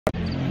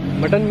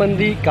Mutton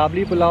मंदी,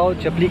 काबली पुलाव,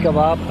 चपली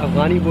कबाब,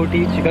 अफ़गानी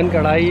बोटी, chicken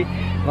कढ़ाई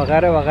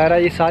वगैरह वगैरह,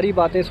 ये सारी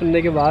बातें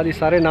सुनने के बाद, ये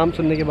सारे नाम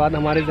सुनने के बाद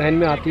हमारे जहन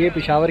में आती है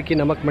पेशावर की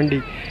नमक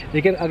मंडी।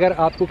 लेकिन अगर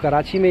आपको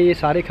कराची में ये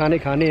सारे खाने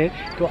खाने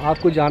हैं तो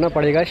आपको जाना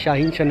पड़ेगा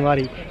शाहीन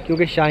शिनवारी,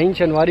 क्योंकि शाहीन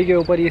शिनवारी के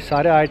ऊपर ये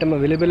सारे आइटम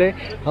अवेलेबल हैं।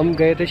 हम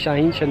गए थे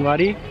शाहीन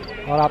शिनवारी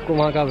और आपको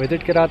वहाँ का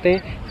विज़िट कराते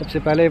हैं। सबसे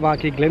पहले वहाँ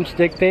की ग्लिम्स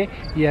देखते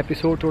हैं। ये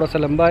एपिसोड थोड़ा सा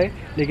लंबा है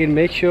लेकिन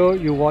make sure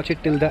you watch it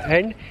till the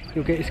end,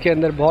 क्योंकि इसके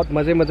अंदर बहुत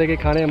मज़े मज़े के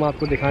खाने हम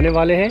आपको दिखाने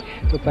वाले हैं।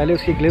 तो पहले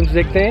उसकी ग्लिम्स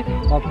देखते हैं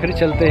और फिर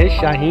चलते हैं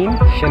शाहीन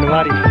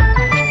शिनवारी।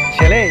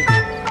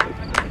 चलें।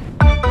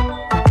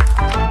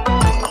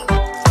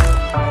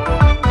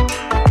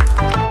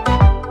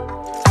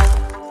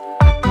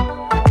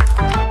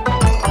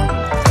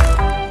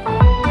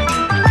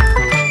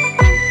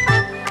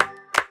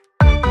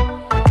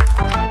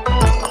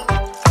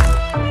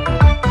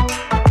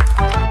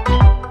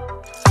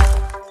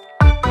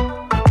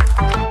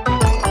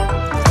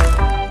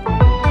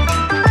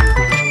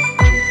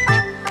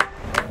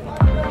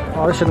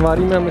 और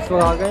शिनवारी में हम इस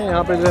वक्त आ गए हैं।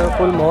 यहाँ पे जो है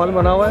फुल मॉल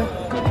बना हुआ है,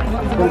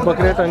 फुल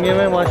बकरे टंगे हुए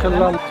हैं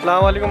माशाल्लाह।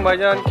 अस्सलाम वालेकुम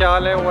भाईजान, क्या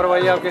हाल है? उमर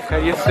भाई आपके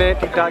खैरियत से?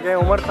 ठीक ठाक है।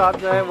 उमर साहब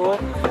जो है वो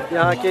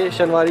यहाँ के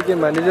शिनवारी के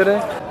मैनेजर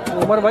हैं।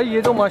 उमर भाई,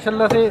 ये तो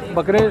माशाल्लाह से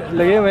बकरे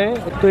लगे हुए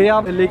हैं, तो ये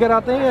आप लेकर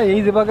आते हैं या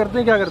यहीं ज़िबा करते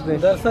हैं, क्या करते हैं?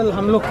 दरअसल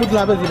हम लोग खुद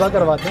यहाँ पे ज़िबा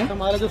करवाते हैं।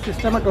 हमारा जो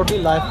सिस्टम है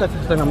टोटली लाइफ का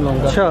सिस्टम हम लोगों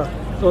का। अच्छा।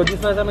 तो जिस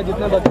वजह से हमें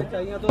जितने बकरे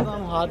चाहिए तो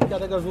हम हाथ की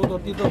अगर जरूरत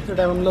होती है तो उसके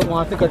टाइम हम लोग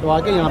वहाँ से कटवा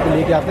के यहाँ पे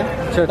लेके आते हैं।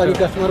 अच्छा, ताकि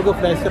कस्टमर को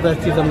फ्रेश से फ्रेश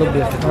चीज़ हम लोग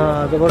दे सकें।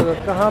 हाँ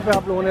ज़बरदस्त। कहाँ पे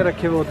आप लोगों ने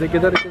रखे हुए होते हैं?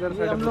 किधर किधर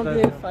साइड? हम लोग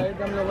ये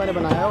साइड हम लोगों ने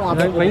बनाया वहाँ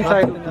पे, वहीं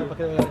साइड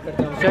करते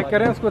चेक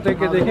करें उसको, देख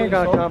के देखें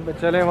कहाँ पे।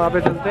 चलें वहाँ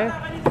पे चलते हैं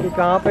कि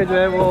कहाँ पे जो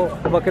है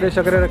वो बकरे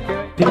शकरे रखे हैं।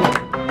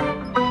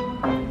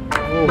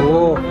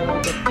 ओहो,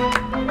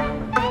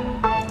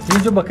 ये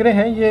जो बकरे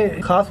हैं ये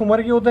खास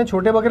उम्र के होते हैं,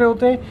 छोटे बकरे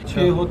होते हैं?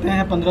 6 होते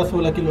हैं,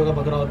 15-16 किलो का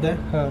बकरा होता है।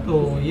 हाँ। तो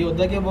ये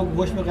होता है कि वो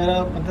गोश्त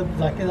वगैरह मतलब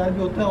जायकेदार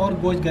भी होता है और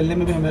गोश्त गलने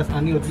में भी हमें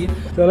आसानी होती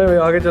है। चले भाई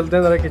आगे चलते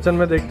हैं, ज़रा किचन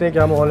में देखते हैं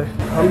क्या माहौल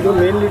है। हम जो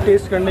मेनली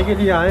टेस्ट करने के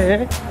लिए आए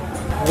हैं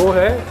वो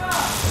है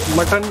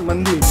मटन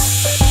मंदी।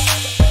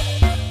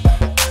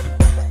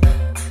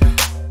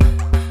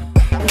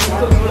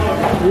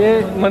 ये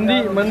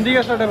मंदी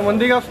का सेट है।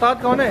 मंदी का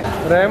उस्ताद कौन है?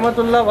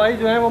 रहमतुल्लाह भाई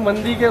जो है वो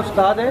मंदी के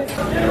उस्ताद हैं।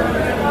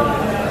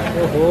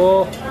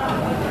 ओहो,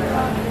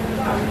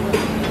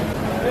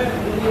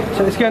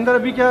 अच्छा, इसके अंदर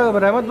अभी क्या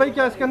रहमत भाई,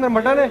 क्या इसके अंदर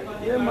मटन है?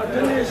 ये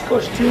मटन है, इसको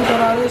स्टीम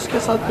करा रहे हैं। इसके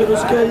साथ फिर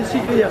उसके इसी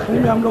के यखनी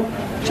में हम लोग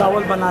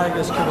चावल बनाएंगे।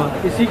 इसके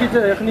बाद इसी की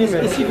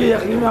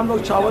यखनी में हम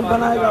लोग चावल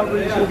बनाएगा। और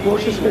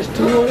गोश्त इसका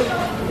स्टीम हो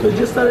तो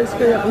जिस तरह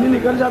इसका यखनी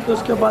निकल जाता है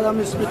उसके बाद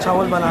हम इसमें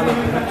चावल बना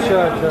लेते हैं।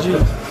 अच्छा जी।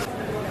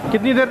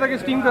 कितनी देर तक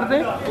स्टीम करते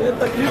हैं? ये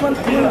तकरीबन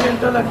 3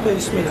 घंटे लगते हैं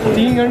इसमें।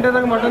 3 घंटे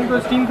तक मटन को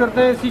स्टीम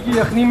करते हैं, इसी की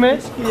यखनी में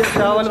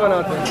चावल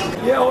बनाते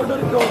हैं। ये ऑर्डर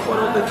के ऊपर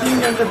होता है, 3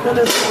 घंटे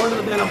पहले ऑर्डर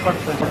देना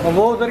पड़ता है। और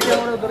वो उधर क्या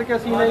हो रहा है? उधर क्या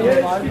सीन है? ये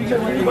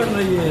चटनी बन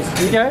रही है,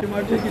 ठीक है,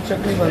 टमाटर की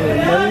चटनी बन रही है।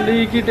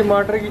 मंडी की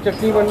टमाटर की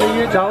चटनी बन रही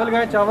है। चावल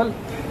गए?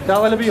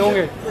 चावल भी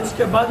होंगे।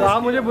 इसके बाद तो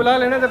आप मुझे बुला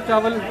लेना जब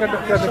चावल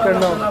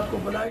करना हो। आपको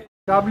बुलाए।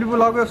 काबली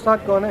पुलाव के उस्ताद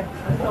कौन है?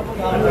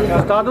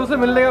 उस्तादों से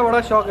मिलने का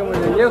बड़ा शौक है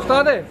मुझे। ये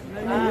उस्ताद है?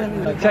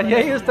 अच्छा,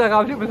 यही उस्ताद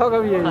काबली पुलाव का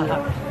भी यही है।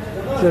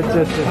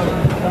 अच्छा।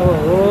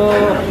 ओहो,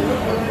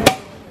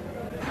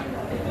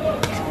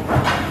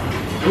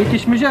 ये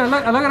किशमिशें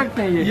अलग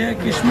रखते हैं? ये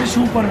किशमिश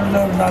ऊपर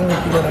डालने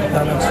के लिए रखता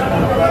है।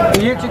 तो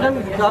ये चिकन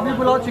काबली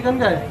पुलाव चिकन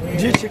का है?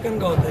 जी, चिकन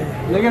का होता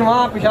है। लेकिन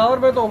वहाँ पेशावर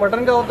में तो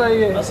मटन का होता है।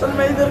 ये असल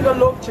में इधर का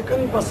लोग चिकन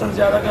ही पसंद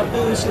ज़्यादा करते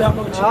हैं, इसलिए हम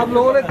लोग आप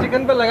लोगों ने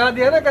चिकन पे लगा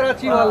दिया ना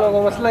कराची वालों को।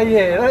 मसला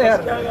ये है ना यार,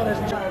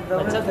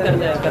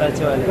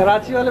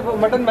 कराची वाले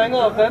मटन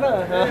महंगा होता है ना।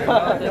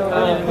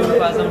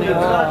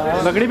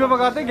 लकड़ी पे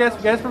पकाते हैं, गैस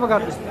पे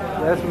पकाते हैं?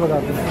 गैस पे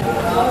पकाते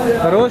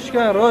हैं। रोश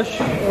क्या है? रोश।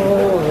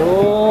 ओहो,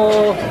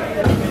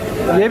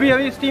 ये भी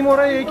अभी स्टीम हो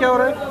रहा है? ये क्या हो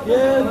रहा है? ये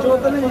जो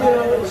होता है ना,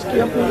 ये इसकी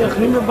अपनी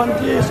यखनी में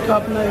बनती है। इसका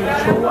अपना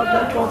शोरबा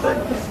टाइप का होता है।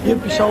 ये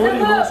पेशावरी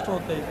रोस्ट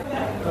होता है।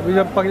 अभी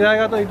जब पक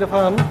जाएगा तो एक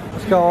दफ़ा हम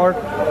इसका और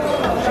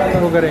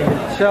वो करेंगे।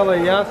 अच्छा भाई,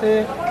 यहाँ से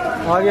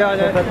आगे आ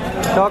जाए।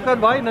 शौकत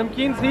भाई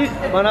नमकीन सीख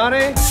बना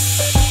रहे हैं।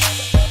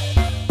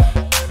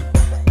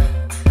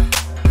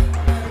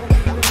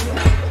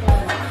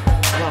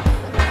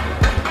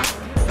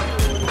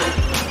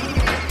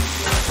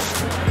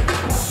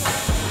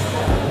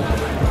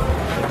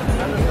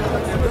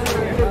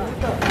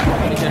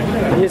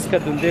 ये इसका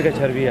दुम्बे का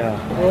चर्बी है।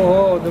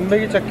 ओहो, दुम्बे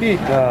की चक्की।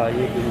 हाँ,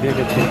 ये दुम्बे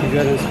का चर्बी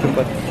है इसके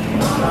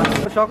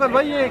ऊपर। शौकत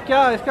भाई, ये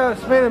क्या इसका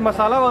इसमें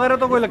मसाला वगैरह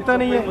तो कोई लगता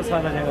नहीं है?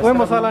 कोई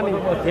मसाला नहीं,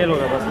 तेल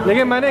होगा बस।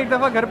 लेकिन मैंने एक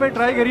दफ़ा घर पे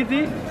ट्राई करी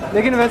थी,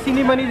 लेकिन वैसी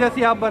नहीं बनी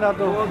जैसी आप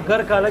बनाते हो।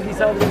 घर का अलग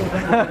हिसाब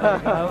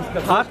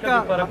हाथ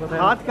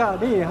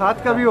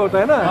का भी होता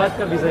है ना। हाथ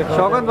का भी।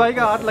 शौकत भाई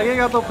का हाथ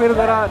लगेगा तो फिर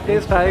ज़रा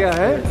टेस्ट आएगा,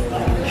 है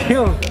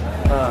क्यों?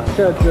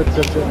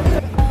 अच्छा।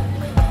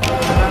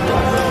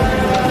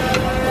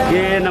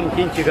 ये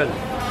नमकीन चिकन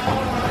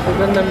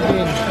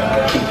नमकीन।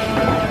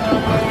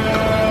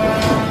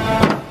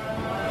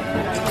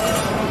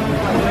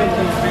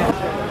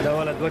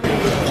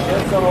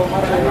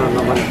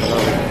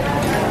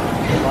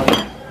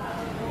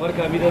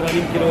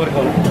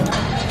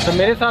 तो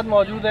मेरे साथ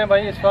मौजूद हैं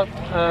भाई इस वक्त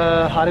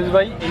हारिस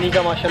भाई, इन्हीं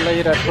का माशाल्लाह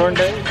ये रेस्टोरेंट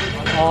है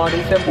और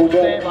इनसे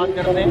पूछते हैं, बात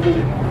करते हैं।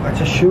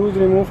 अच्छा, शूज़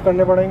रिमूव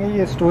करने पड़ेंगे।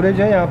 ये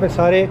स्टोरेज है, यहाँ पे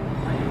सारे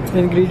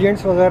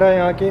इंग्रेडिएंट्स वगैरह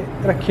यहाँ के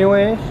रखे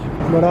हुए हैं।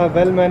 बड़ा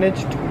वेल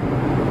मैनेज्ड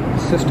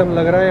सिस्टम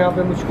लग रहा है यहाँ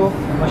पे मुझको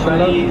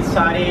माशाल्लाह।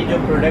 सारे जो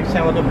प्रोडक्ट्स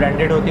हैं वो तो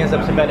ब्रांडेड होते हैं।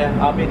 सबसे पहले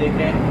आप ये देख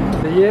रहे हैं,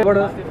 ये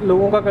बड़ा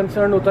लोगों का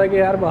कंसर्न होता है कि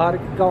यार बाहर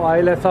का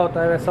ऑयल ऐसा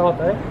होता है वैसा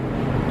होता है,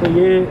 तो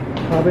ये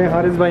यहाँ पे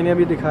हारिस भाई ने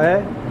अभी दिखाया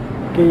है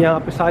कि यहाँ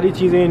पे सारी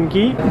चीज़ें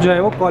इनकी जो है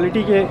वो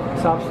क्वालिटी के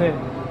हिसाब से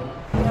हैं।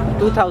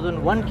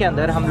 2001 के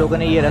अंदर हम लोगों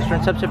ने ये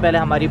रेस्टोरेंट, सबसे पहले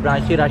हमारी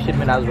ब्रांच थी राशिद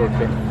मिनाज रोड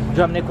पे,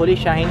 जो हमने खोली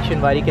शाहीन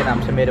शिनवारी के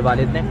नाम से मेरे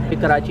वालिद ने। फिर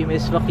कराची में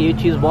इस वक्त ये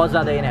चीज़ बहुत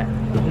ज़्यादा इन है,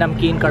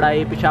 नमकीन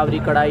कढ़ाई, पेशावरी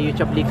कढ़ाई,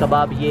 चपली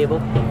कबाब, ये वो।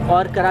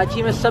 और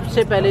कराची में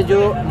सबसे पहले जो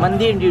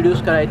मंदी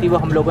इंट्रोड्यूस कराई थी वो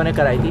हम लोगों ने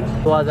कराई थी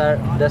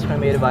 2010 में।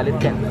 मेरे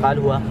वालिद का इंतकाल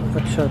हुआ।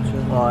 अच्छा।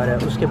 और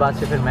उसके बाद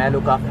से फिर मैं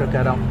लुक आफ्टर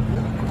कर रहा हूँ।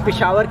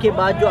 पेशावर के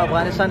बाद जो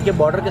अफगानिस्तान के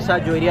बॉर्डर के साथ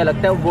जो एरिया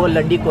लगता है वो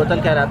लंडी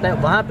कोतल कहलाता है,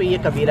 वहाँ पे ये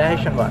कबीला है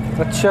शिनवार।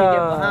 अच्छा।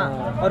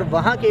 वहाँ और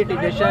वहाँ के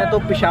ट्रेडिशन है। तो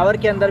पेशावर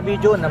के अंदर भी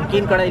जो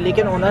नमकीन कढ़ाई,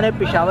 लेकिन उन्होंने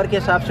पेशावर के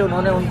हिसाब से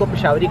उन्होंने उनको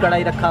पेशावरी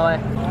कढ़ाई रखा हुआ है।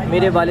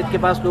 मेरे वालिद के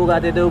पास लोग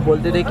आते थे, वो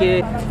बोलते थे कि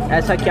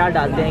ऐसा क्या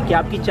डालते हैं कि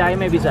आपकी चाय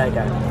में भी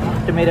जायका है,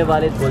 तो मेरे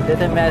वालिद बोलते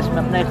थे मैं इसमें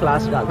अपना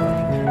इखलास डालता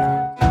हूँ।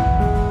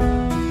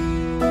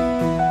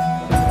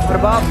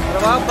 रबाब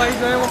भाई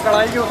जो है वो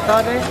कढ़ाई के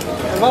उस्ताद हैं।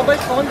 रबाब भाई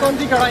कौन कौन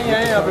सी कढ़ाइयाँ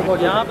हैं यहाँ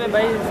पे? यहाँ पे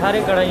भाई सारी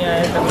कढ़ाइयाँ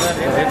हैं,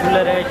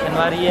 रेगुलर है,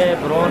 शनवारी है,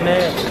 ब्राउन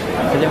है,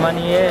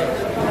 सलेमानी है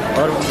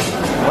और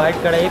वाइट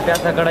कढ़ाई,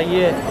 प्यासा कढ़ाई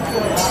है।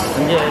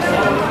 समझे?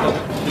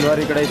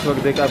 शनवारी कढ़ाई इस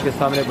वक्त देखा आपके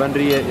सामने बन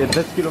रही है। ये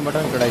 10 किलो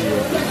मटन कढ़ाई है।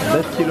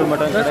 10 किलो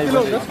मटन कढ़ाई,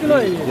 10 किलो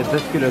है ये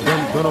 10 किलो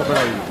दोनों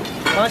कढ़ाई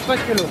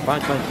 5-5 किलो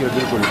 5-5 किलो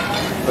बिल्कुल।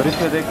 और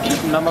इसमें देख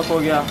नमक हो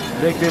गया,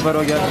 ब्लैक पेपर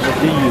हो गया,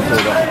 घी यूज़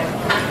होगा।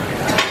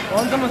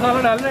 कौन सा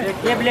मसाला डाल रहे हैं?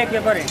 ये ब्लैक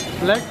पेपर है।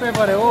 ब्लैक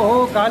पेपर है। ओहो,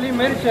 काली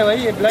मिर्च है भाई,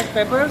 ये ब्लैक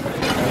पेपर।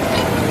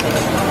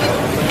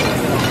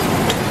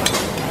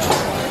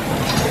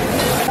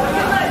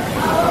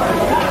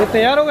 ये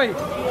तैयार हो गई,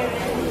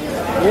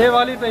 ये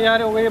वाली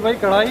तैयार हो गई भाई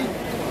कढ़ाई।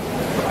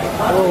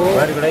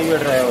 हमारी कढ़ाई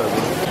बैठ रहा है।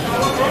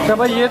 अच्छा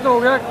भाई, ये तो हो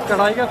गया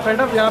कढ़ाई का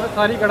सेटअप। यहाँ पे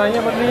सारी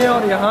कढ़ाइयाँ बन रही हैं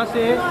और यहाँ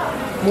से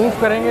मूव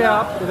करेंगे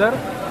आप इधर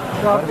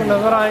तो आपको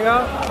नज़र आएगा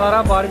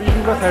सारा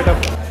बारबेक्यू का सेटअप।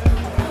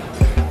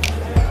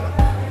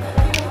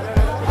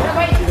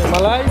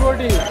 मलाई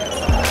बोटी,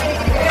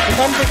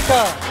 चिकन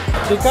टिक्का,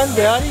 चिकन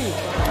बिहारी,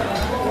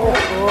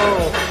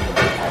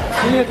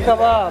 सीख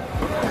कबाब,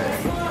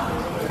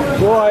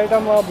 2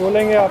 आइटम आप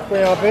बोलेंगे आपको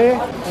यहाँ पे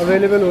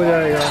अवेलेबल हो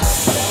जाएगा।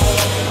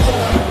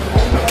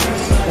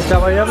 अच्छा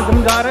भाई, अब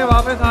हम जा रहे हैं,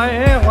 वापस आए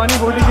हैं अफगानी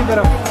बोटी की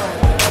तरफ।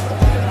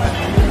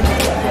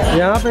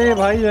 यहाँ पे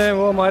भाई जो है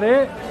वो हमारे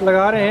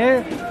लगा रहे हैं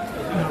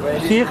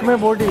सीख में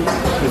बोटी।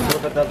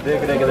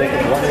 देख रहे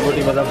अफगानी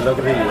बोटी मतलब लग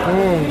रही है।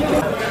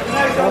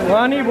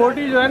 अफगानी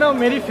बोटी जो है ना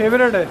मेरी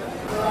फेवरेट है।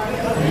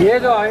 ये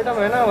जो आइटम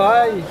है ना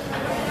भाई,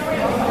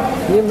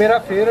 ये मेरा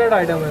फेवरेट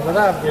आइटम है,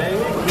 पता है आपको?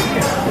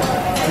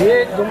 ये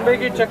दुम्बे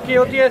की चक्की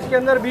होती है इसके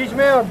अंदर बीच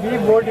में, और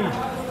बीफ बोटी,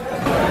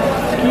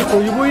 इसकी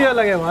खुशबू ही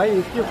अलग है भाई,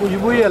 इसकी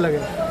खुशबू ही अलग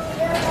है।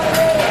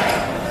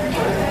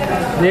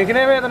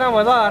 देखने में इतना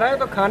मज़ा आ रहा है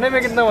तो खाने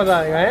में कितना मज़ा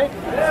आएगा है?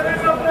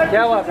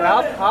 क्या बात है,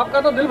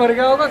 आपका तो दिल भर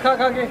गया होगा खा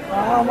खा के।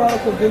 हाँ, हमारा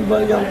तो दिल भर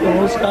गया, हमको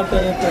होश खाता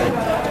रहता है।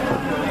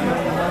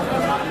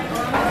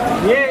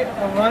 ये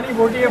अफगानी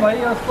बोटी है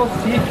भाई, उसको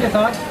सीख के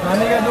साथ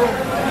खाने का जो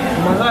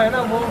मज़ा है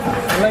ना वो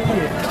अलग ही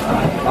है।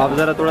 आप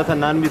ज़रा थोड़ा सा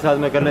नान भी साथ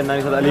में कर लें, नान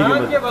के साथ अली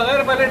नान के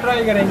बगैर पहले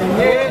ट्राई करेंगे।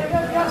 ये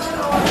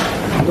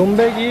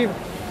दुम्बे की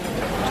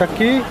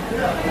चक्की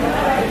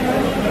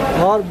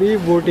और बीफ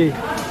बोटी।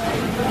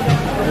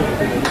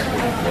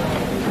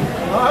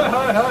 हाय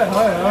हाय हाय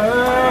हाय हाय,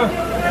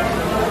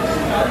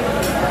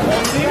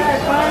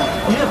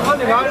 ये सब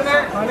निकाल के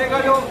खाने का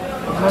जो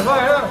मज़ा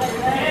है ना,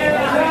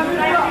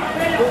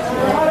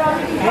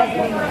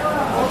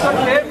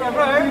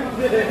 पेपर है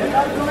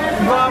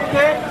जो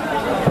आपके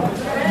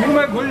मुंह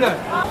में घुल जाए।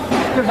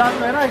 इसके साथ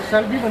में ना एक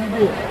सब्जी बनती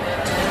है,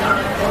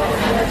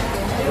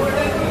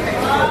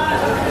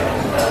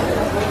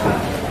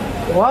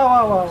 वाह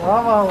वाह वाह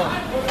वाह वाह वाह।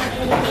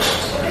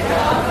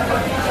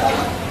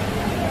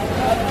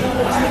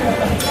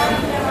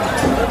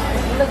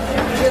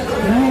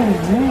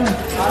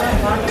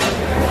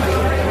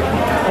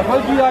 सफल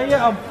की आई है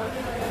अब,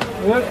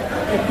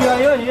 इसकी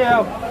आई है ये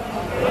अब।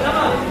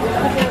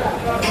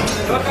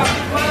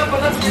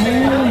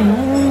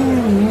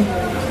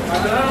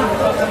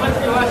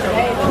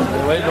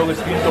 वही लोग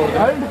स्क्रीन तोड़ दें।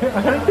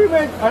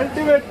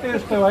 अल्टीमेट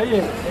टेस्ट है भाई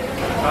ये।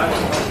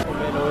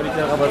 मैं लाहौरी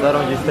चरखा बता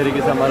रहा हूँ, जिस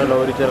तरीके से हमारा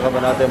लाहौरी चरखा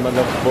बनाते हैं,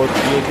 मतलब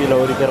बहुत ही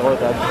लाहौरी चरखा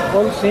होता है।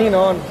 Full scene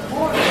on.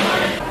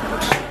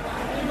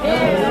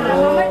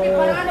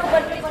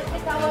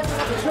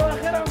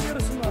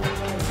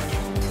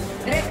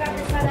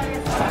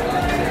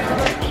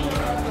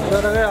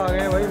 चरखे आ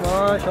गए भाई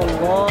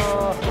माशाल्लाह।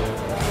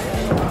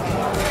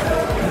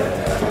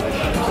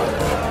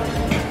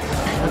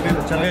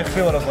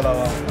 चरखे वाला पुलाव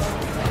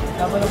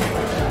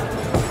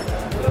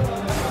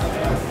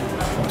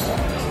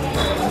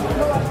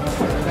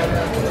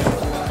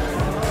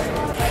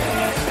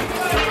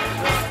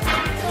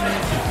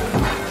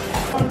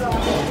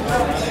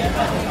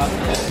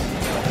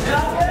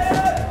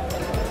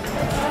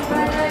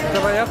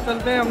भाई अब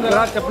चलते हैं हम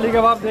जरा चपली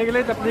कबाब देख ले।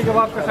 चपली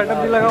कबाब का सेटअप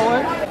भी लगा हुआ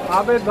है।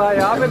 आबिद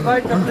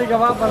भाई चपली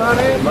कबाब बना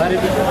रहे हैं।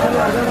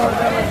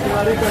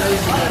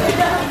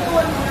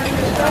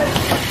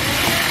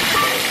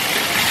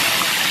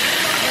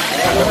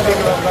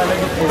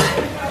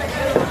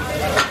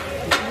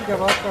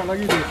 कबाब का अलग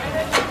ही टेस्ट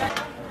है।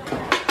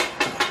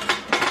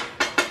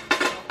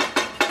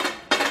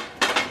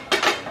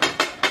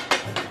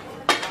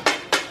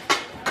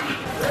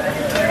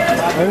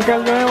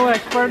 अंकल जो है वो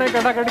एक्सपर्ट है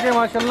कटाकट के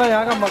माशाल्लाह।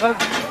 यहाँ का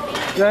मगज़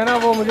जो है ना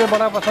वो मुझे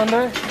बड़ा पसंद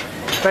है।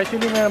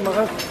 स्पेशली मैं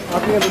मगज़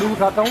आपके ज़रूर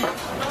खाता हूँ,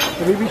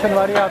 कभी भी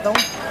शनवारी आता हूँ।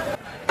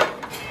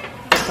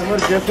 और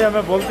जैसे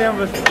हमें बोलते हैं हम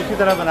बस उसी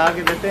तरह बना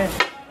के देते हैं।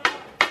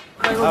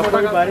 आप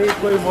कोई बारीक,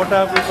 कोई मोटा,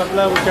 कोई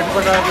पतला, कोई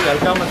चटपटा, कोई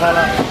हल्का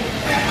मसाला।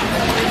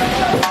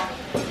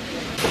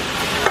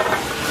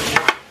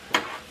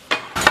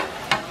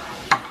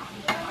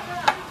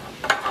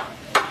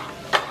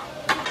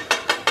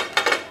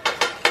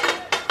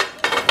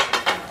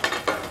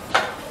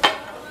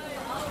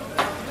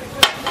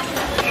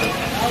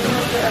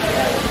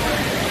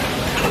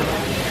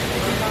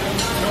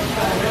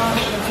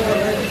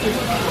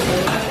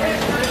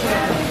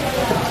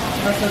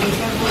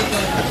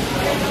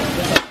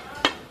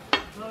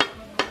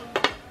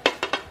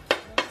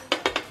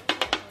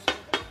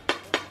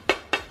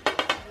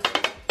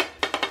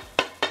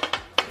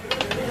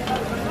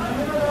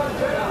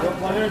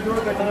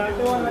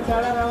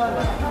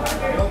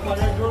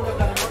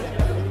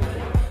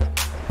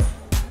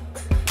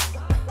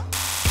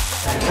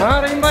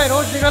 हाँ रहीम भाई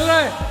रोज निकल रहा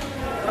है।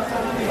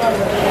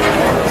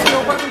 इसके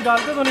ऊपर कुछ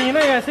डालते तो नहीं है ना,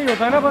 ये ऐसे ही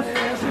होता है ना बस?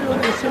 ऐसे ही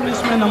होता है, इसमें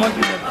इसमें नमक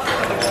भी डालते हैं।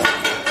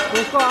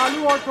 तो उसको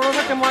आलू और थोड़ा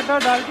सा टमाटर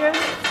डाल के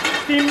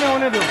स्टीम में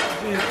होने दो।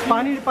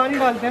 पानी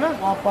डालते हैं ना?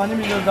 हाँ पानी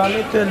भी डाले,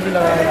 तेल भी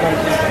लगाया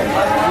डालते हैं।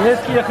 ये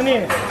इसकी यखनी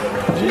है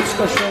जी,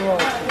 इसका शोरबा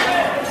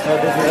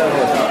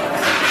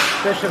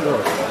स्पेशल हो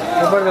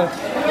ज़बरदस्त।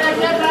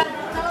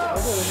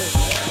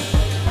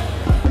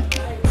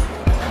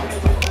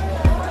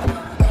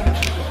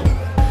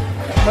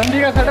 मंदी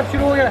का सेटअप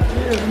शुरू हो गया।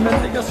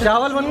 मंदी का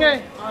चावल बन गए?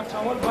 हाँ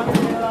चावल बन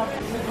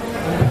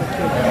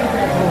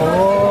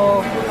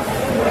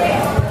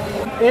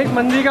गए। एक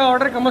मंदी का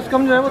ऑर्डर कम से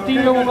कम जो है वो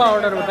 3 लोगों का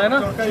ऑर्डर होता है ना?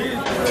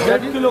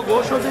 1.5 किलो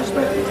गोश्त होता है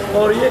इसमें,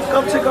 और ये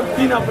कम से कम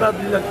 3 अफराद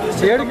लगती है।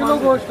 1.5 किलो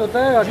गोश्त होता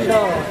है। अच्छा,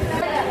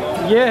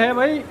 ये है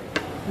भाई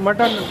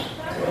मटन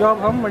जो अब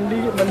हम मंदी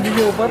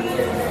के ऊपर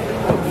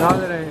डाल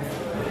रहे हैं।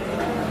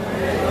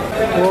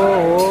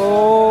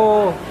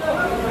 ओह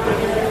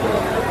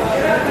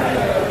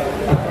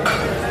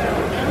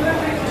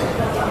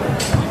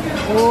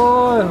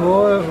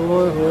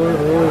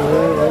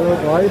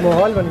भाई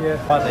माहौल बन गया।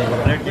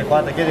 प्लेट की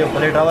बात है,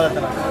 प्लेट आवा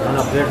था ना,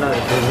 प्लेट ना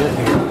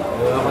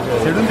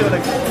सेडून दे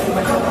लगे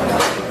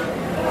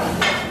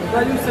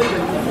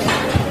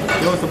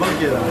सबक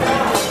किया।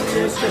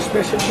 इसका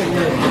स्पेशल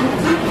चाहिए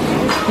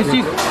किसी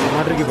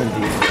टमाटर की बनती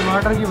है,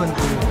 टमाटर की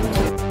बनती है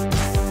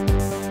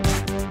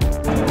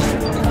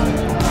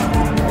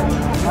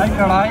भाई।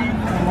 कढ़ाई,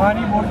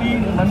 अफगानी बोटी,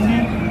 मंदी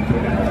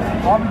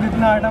और भी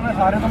जितने आइटम है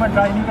सारे तो मैं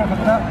ट्राई नहीं कर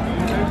सकता,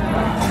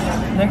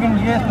 लेकिन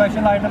ये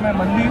स्पेशल आइटम है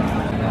मंदी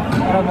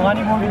और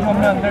अफगानी बोटी को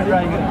हमने अंदर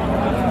ट्राई करी।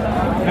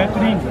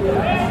 बेहतरीन,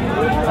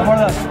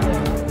 ज़बरदस्त।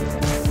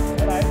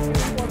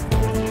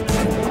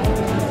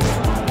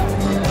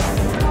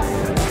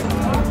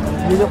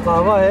 ये जो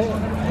कहवा है,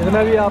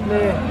 जितना भी आपने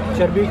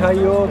चर्बी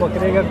खाई हो,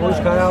 बकरे का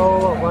गोश्त खाया हो,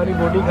 अफगानी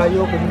बोटी खाई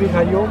हो, कुछ भी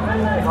खाई हो,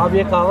 आप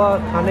ये कहवा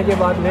खाने के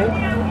बाद में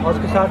और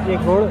उसके साथ ये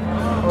गुड़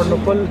और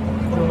नुक्कुल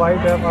जो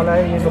वाइट वाला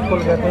है, ये नुक्कुल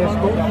कहते हैं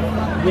इसको,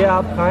 ये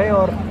आप खाएं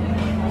और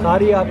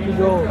सारी आपकी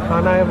जो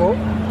खाना है वो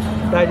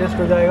डाइजेस्ट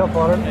हो जाएगा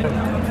फ़ौरन।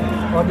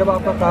 और जब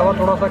आपका कहवा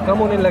थोड़ा सा कम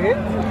होने लगे,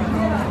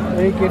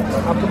 एक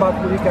आपके पास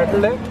पूरी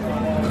केटल है,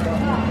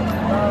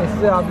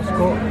 इससे आप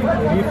इसको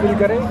रीफिल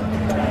करें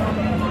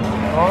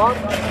और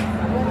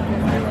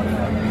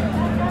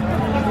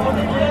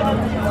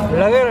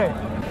लगे रहे।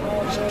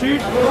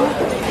 स्ट्रीट फूड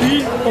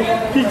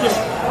ठीक है।